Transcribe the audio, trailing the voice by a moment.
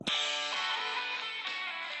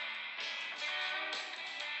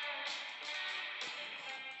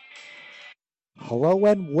Hello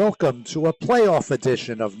and welcome to a playoff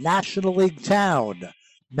edition of National League Town.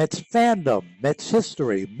 Mets fandom, Mets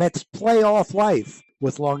history, Mets playoff life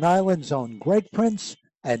with Long Island's own Greg Prince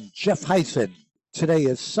and Jeff Heisen. Today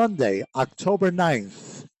is Sunday, October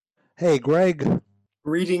 9th. Hey, Greg.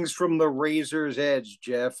 Greetings from the razor's edge,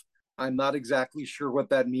 Jeff. I'm not exactly sure what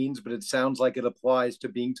that means, but it sounds like it applies to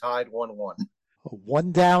being tied 1-1.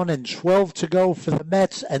 One down and 12 to go for the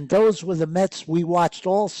Mets, and those were the Mets we watched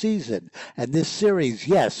all season. And this series,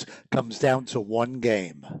 yes, comes down to one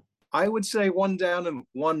game. I would say one down and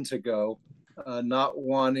one to go. Not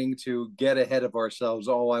wanting to get ahead of ourselves.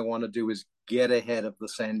 All I want to do is get ahead of the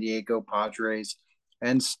San Diego Padres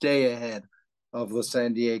and stay ahead of the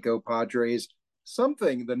San Diego Padres.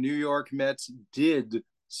 Something the New York Mets did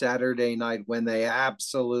Saturday night when they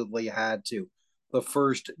absolutely had to. The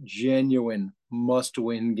first genuine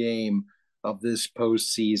must-win game of this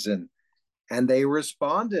postseason. And they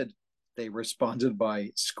responded. They responded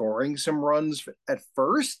by scoring some runs at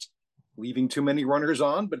first, leaving too many runners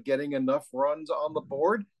on, but getting enough runs on the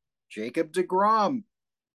board. Jacob deGrom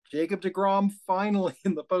finally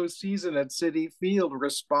in the postseason at Citi Field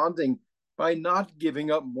responding by not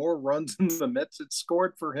giving up more runs than the Mets had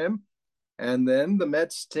scored for him. And then the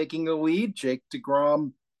Mets taking a lead, Jake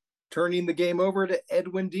deGrom turning the game over to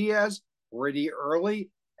Edwin Diaz pretty early,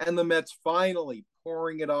 and the Mets finally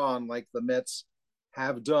pouring it on like the Mets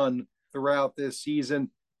have done throughout this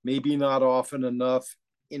season. Maybe not often enough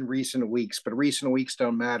in recent weeks, but recent weeks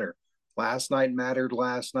don't matter. Last night mattered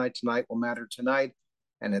last night. Tonight will matter tonight.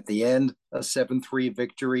 And at the end, a 7-3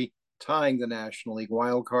 victory, tying the National League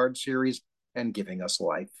Wild Card Series and giving us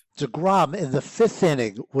life. deGrom in the fifth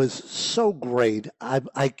inning was so great.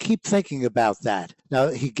 I keep thinking about that. Now,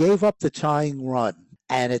 he gave up the tying run,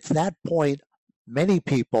 and at that point, many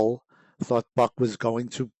people thought Buck was going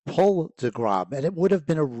to pull deGrom, and it would have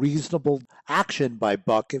been a reasonable action by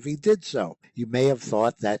Buck if he did so. You may have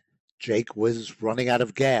thought that Jake was running out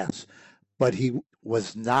of gas, but he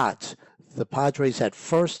was not. The Padres had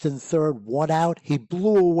first and third, one out. He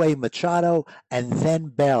blew away Machado and then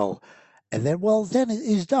Bell. And then, then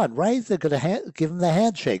he's done, right? They're going to give him the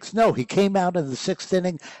handshakes. No, he came out in the sixth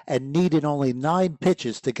inning and needed only 9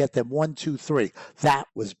 pitches to get them 1, 2, 3. That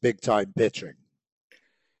was big-time pitching.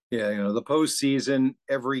 Yeah, the postseason,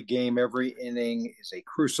 every game, every inning is a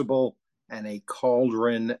crucible and a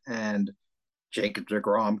cauldron, and Jacob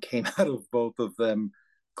deGrom came out of both of them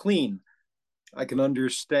clean. I can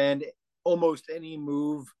understand almost any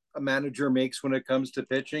move a manager makes when it comes to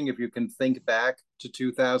pitching. If you can think back to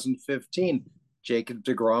 2015, Jacob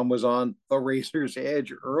deGrom was on the razor's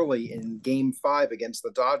edge early in Game 5 against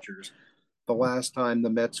the Dodgers. The last time the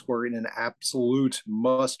Mets were in an absolute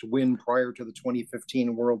must-win prior to the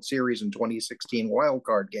 2015 World Series and 2016 wild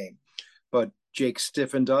card game. But Jake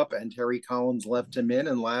stiffened up and Terry Collins left him in.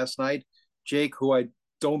 And last night, Jake, who I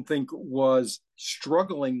don't think was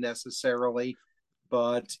struggling necessarily,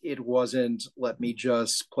 but it wasn't, let me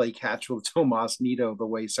just play catch with Tomas Nido the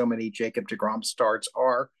way so many Jacob deGrom starts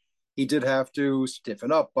are. He did have to stiffen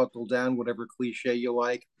up, buckle down, whatever cliche you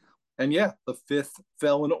like. And yeah, the fifth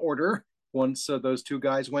fell in order once those two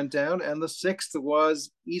guys went down. And the sixth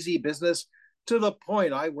was easy business to the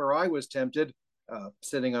point where I was tempted,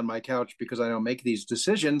 sitting on my couch because I don't make these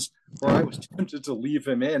decisions, where I was tempted to leave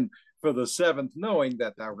him in for the seventh, knowing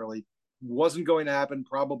that really wasn't going to happen,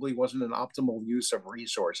 probably wasn't an optimal use of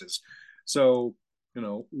resources. So,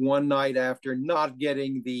 one night after not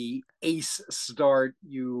getting the ace start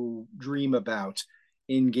you dream about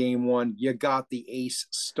in game 1, you got the ace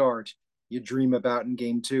start you dream about in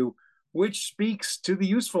game 2, which speaks to the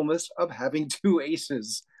usefulness of having 2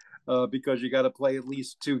 aces, because you got to play at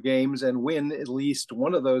least 2 games and win at least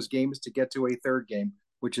one of those games to get to a third game,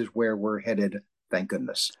 which is where we're headed, thank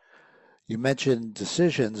goodness. You mentioned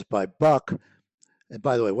decisions by Buck. And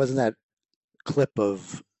by the way, wasn't that clip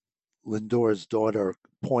of Lindor's daughter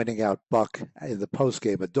pointing out Buck in the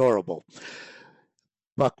postgame adorable?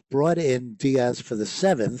 Buck brought in Diaz for the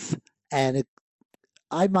 7th, and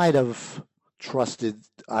I might have trusted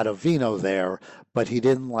Ottavino there, but he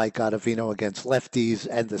didn't like Ottavino against lefties,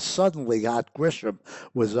 and the suddenly hot Grisham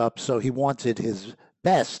was up, so he wanted his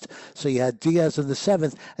best. So you had Diaz in the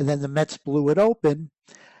 7th, and then the Mets blew it open.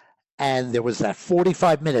 And there was that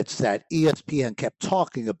 45 minutes that ESPN kept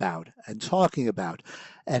talking about. And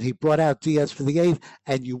he brought out Diaz for the 8th,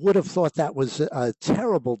 and you would have thought that was a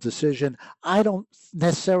terrible decision. I don't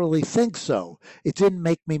necessarily think so. It didn't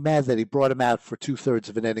make me mad that he brought him out for 2/3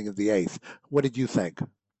 of an inning of the 8th. What did you think?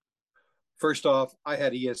 First off, I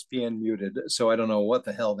had ESPN muted, so I don't know what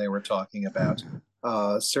the hell they were talking about.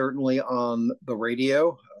 Certainly on the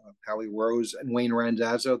radio, Howie Rose and Wayne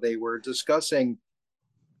Randazzo, they were discussing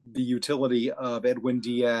the utility of Edwin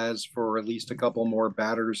Diaz for at least a couple more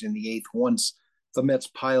batters in the eighth once the Mets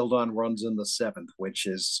piled on runs in the seventh, which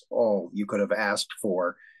is all you could have asked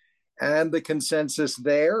for. And the consensus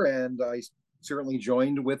there, and I certainly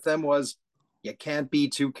joined with them, was you can't be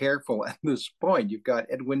too careful at this point. You've got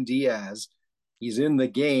Edwin Diaz. He's in the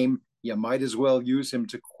game. You might as well use him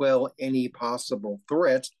to quell any possible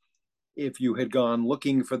threat. If you had gone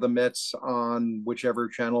looking for the Mets on whichever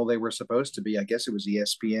channel they were supposed to be, I guess it was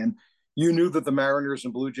ESPN, you knew that the Mariners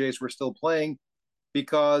and Blue Jays were still playing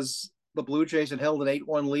because the Blue Jays had held an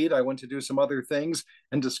 8-1 lead. I went to do some other things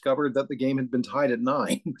and discovered that the game had been tied at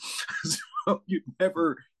 9. So you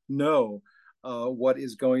never know what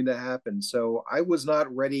is going to happen. So I was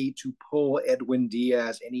not ready to pull Edwin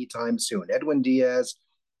Diaz anytime soon. Edwin Diaz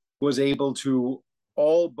was able to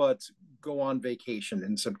all but go on vacation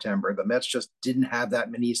in September. The Mets just didn't have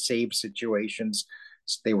that many save situations.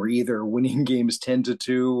 They were either winning games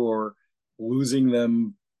 10-2 or losing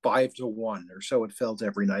them 5-1, or so it felt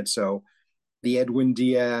every night. So the Edwin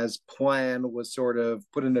Diaz plan was sort of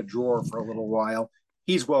put in a drawer for a little while.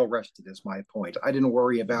 He's well rested, is my point. I didn't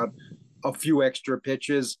worry about a few extra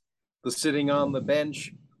pitches, the sitting on the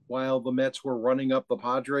bench while the Mets were running up the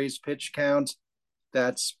Padres pitch count.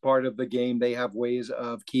 That's part of the game. They have ways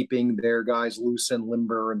of keeping their guys loose and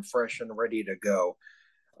limber and fresh and ready to go.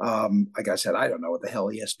 Like I said, I don't know what the hell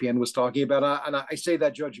ESPN was talking about. And I say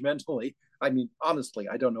that judgmentally. I mean, honestly,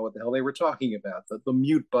 I don't know what the hell they were talking about. The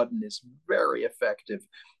mute button is very effective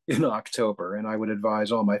in October. And I would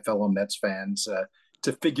advise all my fellow Mets fans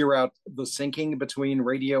to figure out the syncing between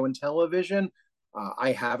radio and television.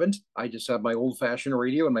 I haven't. I just have my old fashioned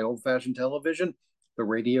radio and my old fashioned television. The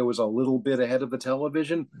radio is a little bit ahead of the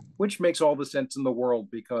television, which makes all the sense in the world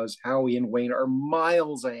because Howie and Wayne are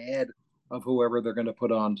miles ahead of whoever they're going to put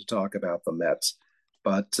on to talk about the Mets.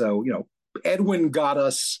 But, Edwin got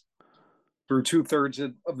us through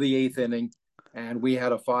 2/3 of the eighth inning, and we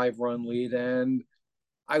had a 5-run lead. And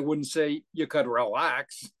I wouldn't say you could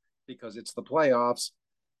relax because it's the playoffs,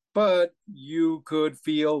 but you could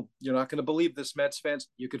feel, you're not going to believe this, Mets fans,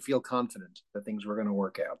 you could feel confident that things were going to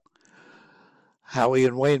work out. Howie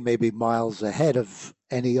and Wayne may be miles ahead of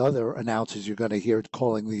any other announcers you're going to hear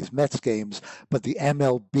calling these Mets games, but the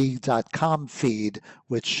MLB.com feed,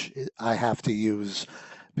 which I have to use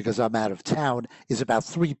because I'm out of town, is about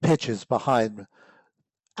 3 pitches behind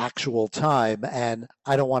actual time, and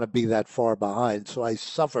I don't want to be that far behind. So I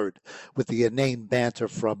suffered with the inane banter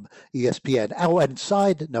from ESPN. Oh, and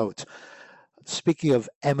side note, speaking of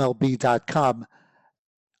MLB.com,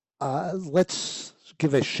 let's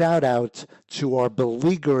give a shout out to our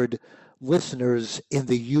beleaguered listeners in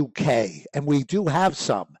the UK. And we do have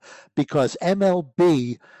some because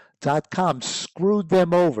MLB.com screwed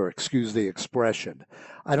them over, excuse the expression.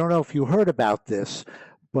 I don't know if you heard about this,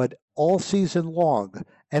 but all season long,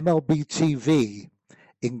 MLB TV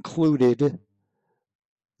included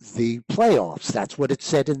the playoffs. That's what it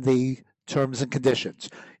said in the terms and conditions.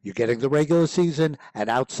 You're getting the regular season, and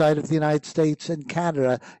outside of the United States and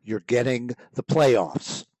Canada, you're getting the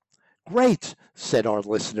playoffs. Great, said our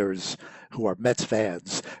listeners who are Mets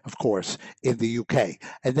fans, of course, in the UK.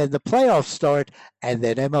 And then the playoffs start, and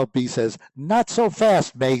then MLB says, not so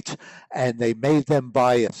fast, mate. And they made them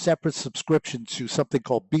buy a separate subscription to something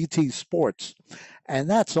called BT Sports. And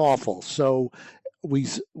that's awful. So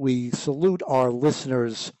we salute our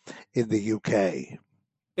listeners in the UK.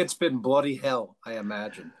 It's been bloody hell, I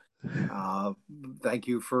imagine. Thank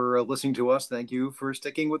you for listening to us. Thank you for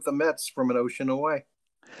sticking with the Mets from an ocean away.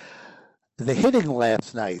 The hitting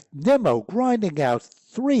last night, Nimmo grinding out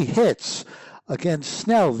 3 hits against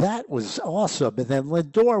Snell. That was awesome. And then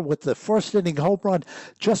Lindor with the first inning home run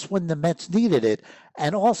just when the Mets needed it.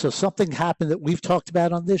 And also something happened that we've talked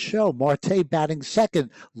about on this show. Marte batting second,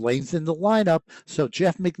 lengthened the lineup. So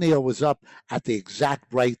Jeff McNeil was up at the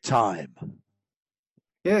exact right time.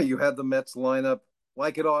 Yeah, you had the Mets lineup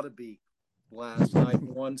like it ought to be last night.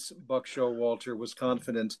 Once Buck Showalter was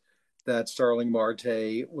confident that Starling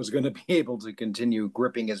Marte was going to be able to continue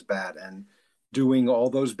gripping his bat and doing all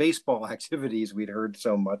those baseball activities we'd heard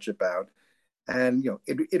so much about. And,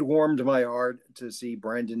 it warmed my heart to see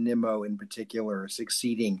Brandon Nimmo in particular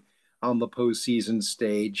succeeding on the postseason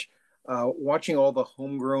stage. Watching all the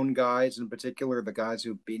homegrown guys, in particular, the guys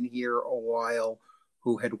who've been here a while,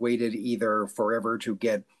 who had waited either forever to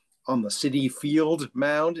get on the Citi Field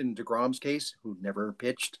mound, in DeGrom's case, who never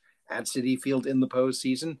pitched at Citi Field in the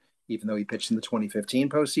postseason, even though he pitched in the 2015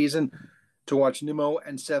 postseason, to watch Nimmo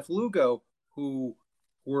and Seth Lugo, who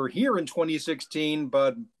were here in 2016,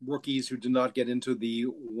 but rookies who did not get into the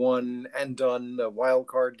one and done wild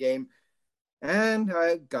card game. And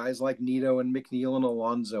guys like Nito and McNeil and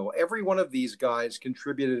Alonso. Every one of these guys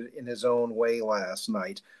contributed in his own way last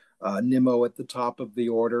night. Nimmo at the top of the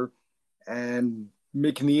order, and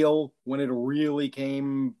McNeil when it really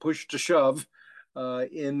came push to shove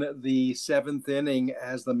in the seventh inning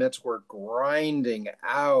as the Mets were grinding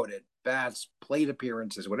out at bats, plate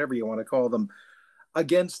appearances, whatever you want to call them,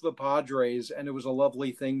 against the Padres, and it was a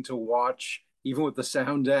lovely thing to watch. Even with the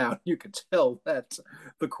sound down, you could tell that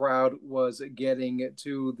the crowd was getting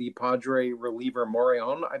to the Padre reliever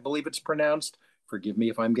Morion, I believe it's pronounced. Forgive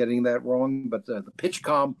me if I'm getting that wrong, but the pitch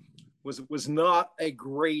com was not a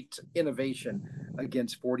great innovation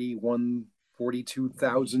against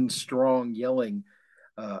 42,000 strong yelling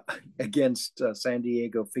uh, against San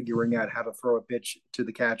Diego, figuring out how to throw a pitch to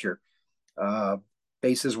the catcher. Uh,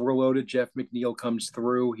 Bases were loaded. Jeff McNeil comes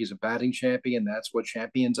through. He's a batting champion. That's what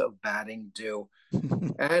champions of batting do.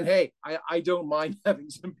 And hey, I don't mind having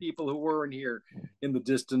some people who weren't here in the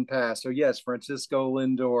distant past. So yes, Francisco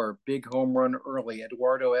Lindor, big home run early.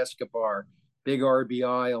 Eduardo Escobar, big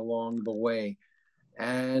RBI along the way.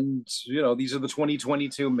 And, these are the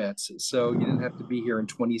 2022 Mets. So you didn't have to be here in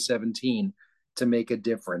 2017 to make a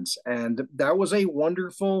difference. And that was a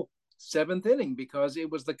wonderful seventh inning because it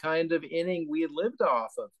was the kind of inning we had lived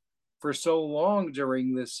off of for so long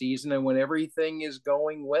during this season. And when everything is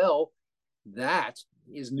going well, that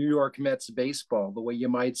is New York Mets baseball. The way you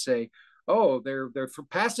might say, oh, they're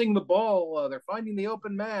passing the ball, they're finding the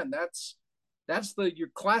open man. That's your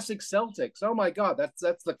classic Celtics. Oh my God,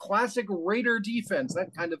 that's the classic Raider defense.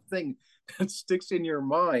 That kind of thing that sticks in your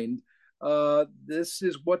mind. This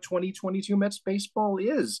is what 2022 Mets baseball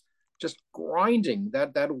is. Just grinding.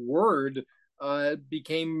 That word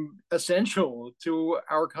became essential to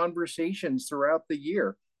our conversations throughout the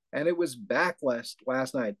year, and it was backless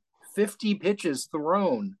last night. 50 pitches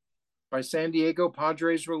thrown by San Diego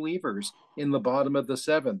Padres relievers in the bottom of the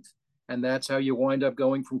seventh. And that's how you wind up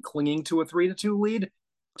going from clinging to a 3-2 lead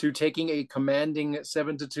to taking a commanding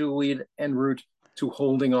 7-2 lead en route to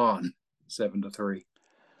holding on 7-3.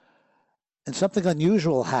 And something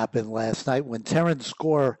unusual happened last night when Terrence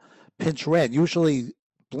Gore pinch ran. Usually,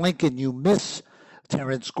 blink and you miss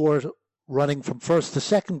Terrence Gore running from first to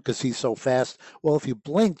second because he's so fast. Well, if you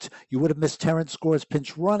blinked, you would have missed Terrence Gore's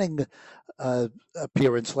pinch running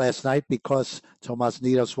appearance last night because Tomas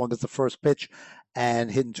Nido swung at the first pitch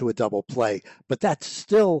and hit into a double play. But that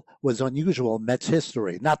still was unusual in Mets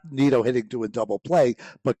history. Not Nido hitting to a double play,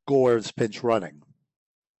 but Gore's pinch running.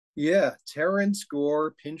 Yeah, Terrence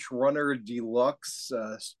Gore, pinch runner deluxe,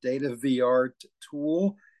 state of the art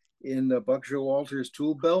tool in the Buck Showalter's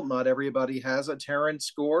tool belt. Not everybody has a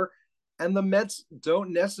Terrence Gore. And the Mets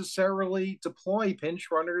don't necessarily deploy pinch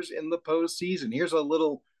runners in the postseason. Here's a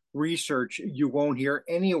little research you won't hear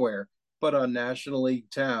anywhere but on National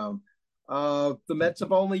League Town. The Mets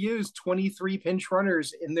have only used 23 pinch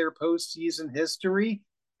runners in their postseason history,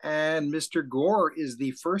 and Mr. Gore is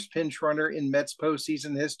the first pinch runner in Mets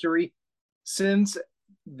postseason history since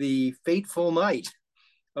the fateful night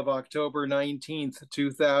of October 19th,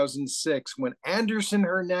 2006, when Anderson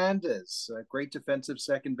Hernandez, a great defensive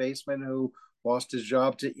second baseman who lost his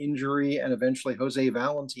job to injury, and eventually Jose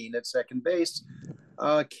Valentin at second base,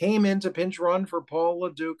 came in to pinch run for Paul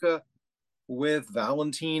LaDuca with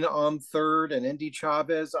Valentin on third and Endy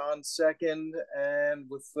Chavez on second, and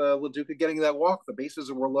with LaDuca getting that walk, the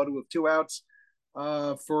bases were loaded with two outs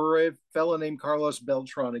for a fellow named Carlos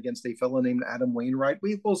Beltran against a fellow named Adam Wainwright.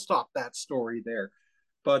 We will stop that story there.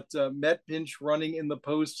 But Met pinch running in the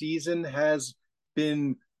postseason has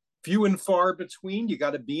been few and far between. You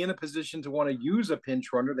got to be in a position to want to use a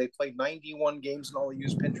pinch runner. They played 91 games and only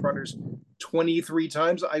used pinch runners 23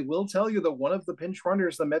 times. I will tell you that one of the pinch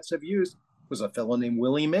runners the Mets have used was a fellow named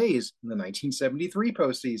Willie Mays in the 1973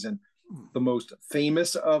 postseason. The most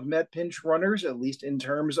famous of Met pinch runners, at least in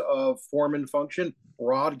terms of form and function,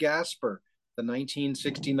 Rod Gasper, the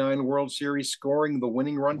 1969 World Series, scoring the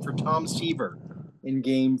winning run for Tom Seaver in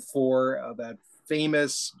Game 4, that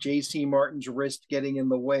famous J.C. Martin's wrist getting in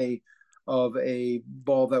the way of a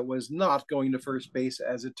ball that was not going to first base,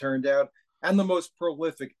 as it turned out, and the most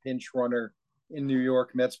prolific pinch runner in New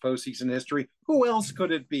York Mets postseason history. Who else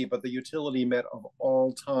could it be but the utility Met of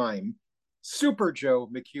all time, Super Joe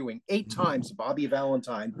McEwing, 8 times Bobby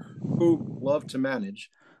Valentine, who loved to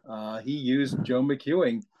manage. He used Joe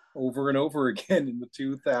McEwing over and over again in the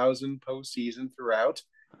 2000 postseason throughout.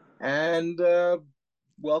 And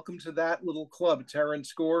welcome to that little club,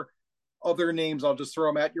 Terrence Gore. Other names, I'll just throw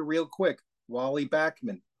them at you real quick. Wally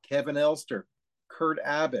Backman, Kevin Elster, Kurt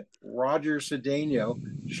Abbott, Roger Cedeno,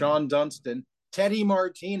 Sean Dunston, Teddy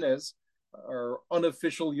Martinez, our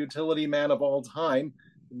unofficial utility man of all time.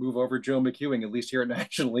 Move over Joe McEwing, at least here at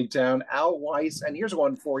National League Town. Al Weiss, and here's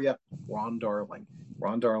one for you, Ron Darling.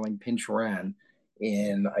 Ron Darling pinch ran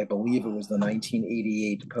in, I believe it was the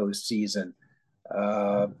 1988 postseason.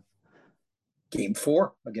 Game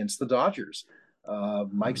 4 against the Dodgers.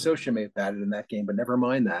 Mike Scioscia may have batted in that game, but never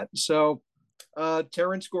mind that. So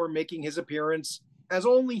Terrence Gore making his appearance as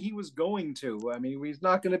only he was going to. I mean, he's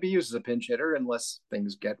not going to be used as a pinch hitter unless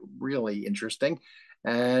things get really interesting.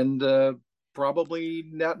 And probably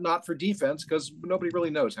not for defense, because nobody really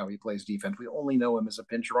knows how he plays defense. We only know him as a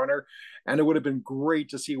pinch runner. And it would have been great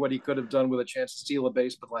to see what he could have done with a chance to steal a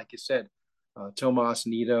base. But like you said, Tomas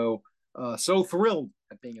Nido, so thrilled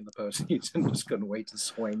at being in the postseason, just couldn't wait to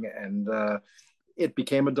swing. And it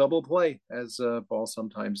became a double play, as balls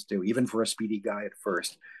sometimes do, even for a speedy guy at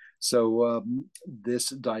first. So this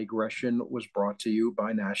digression was brought to you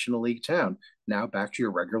by National League Town. Now back to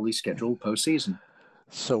your regularly scheduled postseason.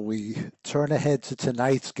 So we turn ahead to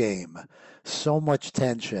tonight's game. So much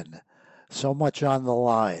tension, so much on the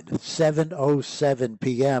line. 7:07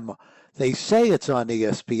 p.m. They say it's on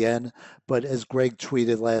ESPN, but as Greg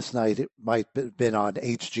tweeted last night, it might have been on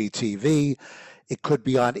HGTV. It could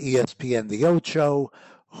be on ESPN The Ocho.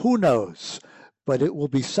 Who knows? But it will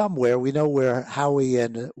be somewhere. We know where Howie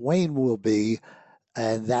and Wayne will be,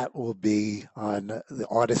 and that will be on the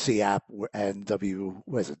Odyssey app and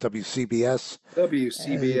WCBS.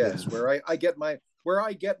 WCBS, where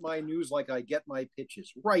I get my news like I get my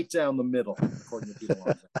pitches, right down the middle, according to people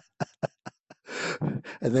on there.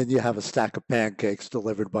 And then you have a stack of pancakes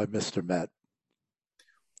delivered by Mr. Met.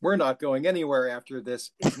 We're not going anywhere after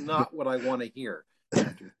this. It's not what I want to hear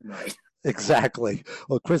after tonight. Exactly.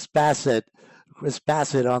 Well, Chris Bassitt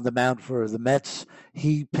on the mound for the Mets.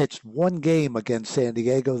 He pitched one game against San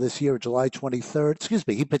Diego this year, July 23rd. Excuse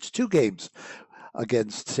me, he pitched two games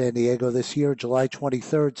against San Diego this year, July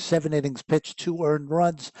 23rd. 7 innings pitched, 2 earned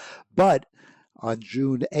runs. But on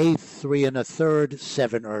June 8th, 3 1/3,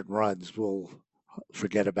 7 earned runs. We'll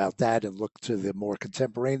forget about that and look to the more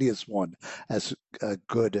contemporaneous one as a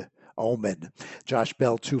good omen. Josh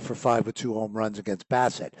Bell, 2 for 5 with 2 home runs against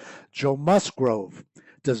Bassitt. Joe Musgrove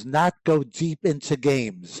does not go deep into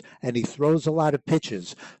games, and he throws a lot of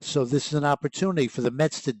pitches. So this is an opportunity for the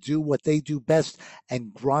Mets to do what they do best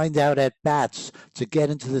and grind out at bats to get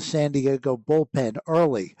into the San Diego bullpen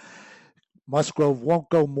early. Musgrove won't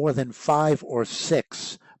go more than 5 or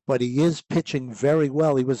 6, but he is pitching very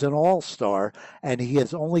well. He was an all-star, and he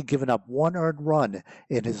has only given up 1 earned run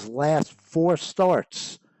in his last 4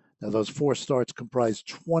 starts. Now, those 4 starts comprise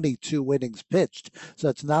 22 innings pitched, so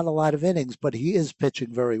it's not a lot of innings, but he is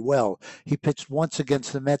pitching very well. He pitched once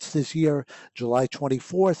against the Mets this year, July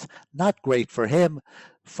 24th. Not great for him.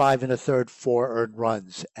 5 1/3, 4 earned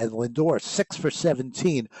runs. And Lindor, 6 for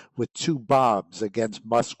 17 with 2 bombs against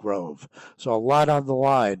Musgrove. So a lot on the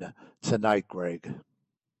line tonight, Greg.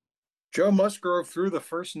 Joe Musgrove threw the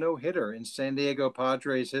first no-hitter in San Diego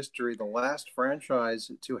Padres history, the last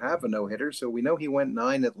franchise to have a no-hitter. So we know he went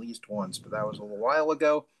 9 at least once, but that was a little while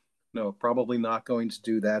ago. No, probably not going to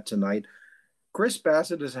do that tonight. Chris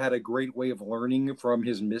Bassitt has had a great way of learning from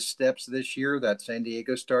his missteps this year. That San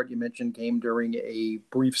Diego start you mentioned came during a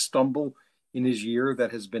brief stumble in his year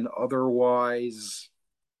that has been otherwise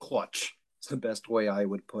clutch. It's the best way I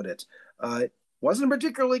would put it. Wasn't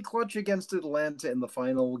particularly clutch against Atlanta in the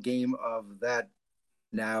final game of that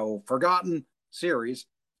now forgotten series.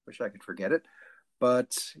 Wish I could forget it.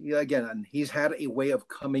 But yeah, again, he's had a way of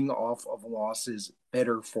coming off of losses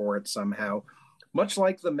better for it somehow. Much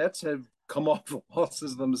like the Mets have come off of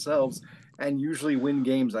losses themselves and usually win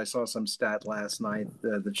games. I saw some stat last night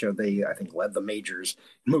that showed they, I think, led the majors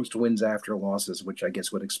most wins after losses, which I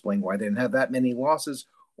guess would explain why they didn't have that many losses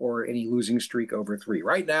or any losing streak over 3.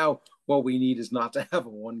 Right now, what we need is not to have a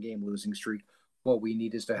 1-game losing streak. What we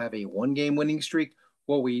need is to have a 1-game winning streak.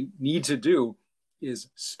 What we need to do is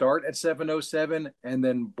start at 7:07 and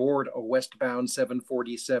then board a westbound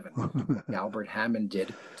 747. Albert Hammond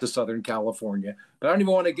did to Southern California. But I don't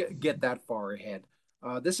even want to get that far ahead.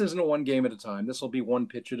 This isn't a 1 game at a time. This will be 1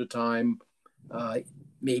 pitch at a time,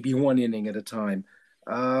 maybe 1 inning at a time.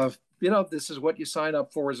 This is what you sign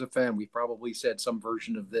up for as a fan. We've probably said some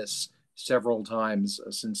version of this several times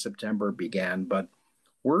since September began, but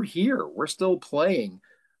we're here. We're still playing.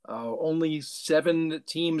 Only 7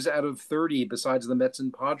 teams out of 30 besides the Mets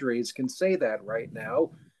and Padres can say that right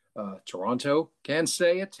now. Toronto can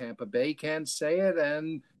say it. Tampa Bay can say it.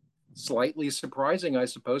 And slightly surprising, I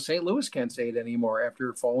suppose, St. Louis can't say it anymore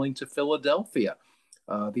after falling to Philadelphia.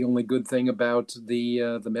 The only good thing about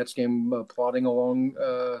the Mets game plodding along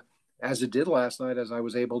as it did last night, as I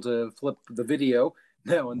was able to flip the video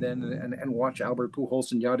now and then and watch Albert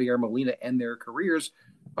Pujols and Yadier Molina end their careers.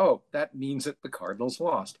 Oh, that means that the Cardinals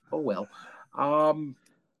lost. Oh well. Um,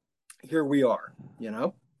 Here we are. You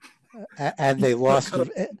know, And they lost, kind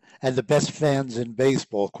of. and the best fans in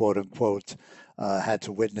baseball, quote unquote, had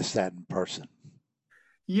to witness that in person.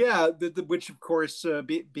 Yeah, which of course,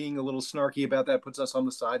 being a little snarky about that, puts us on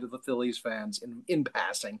the side of the Phillies fans in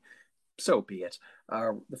passing. So be it.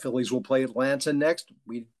 The Phillies will play Atlanta next.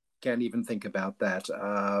 We can't even think about that.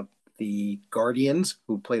 The Guardians,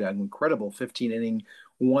 who played an incredible 15 inning,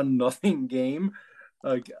 1-0 game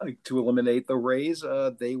to eliminate the Rays,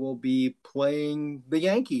 they will be playing the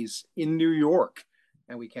Yankees in New York.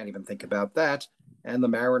 And we can't even think about that. And the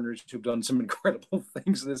Mariners, who've done some incredible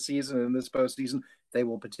things this season and this postseason, they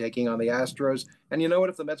will be taking on the Astros. And you know what?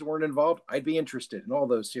 If the Mets weren't involved, I'd be interested in all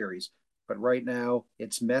those series. But right now,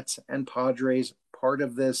 it's Mets and Padres, part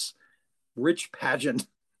of this rich pageant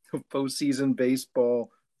of postseason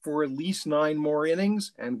baseball for at least 9 more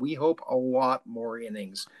innings, and we hope a lot more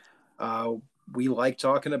innings. Uh, we like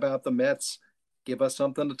talking about the Mets. Give us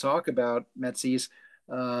something to talk about, Metsies.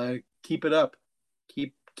 Keep it up.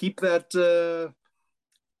 Keep that.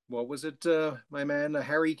 What was it? My man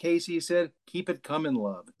Harry Casey said, "Keep it coming,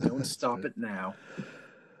 love. Don't That's stop right. it now."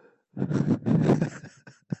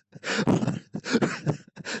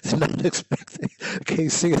 Not expecting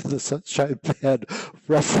Casey and the Sunshine Band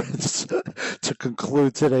reference to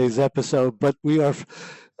conclude today's episode, but we are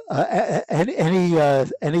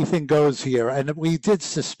anything goes here, and we did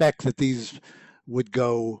suspect that these would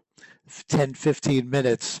go 10, 15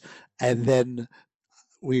 minutes, and then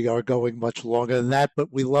we are going much longer than that.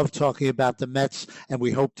 But we love talking about the Mets, and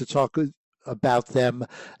we hope to talk about them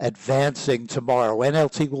advancing tomorrow.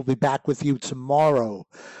 NLT will be back with you tomorrow.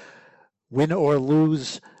 Win or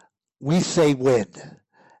lose, we say win.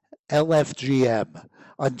 LFGM.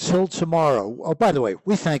 Until tomorrow. Oh, by the way,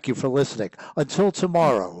 we thank you for listening. Until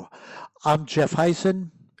tomorrow, I'm Jeff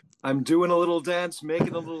Heisen. I'm doing a little dance,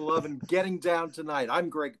 making a little love, and getting down tonight. I'm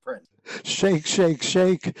Greg Prince. Shake, shake,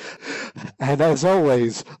 shake. And as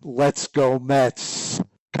always, let's go Mets.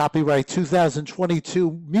 Copyright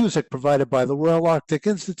 2022 music provided by the Royal Arctic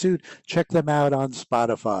Institute. Check them out on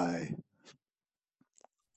Spotify.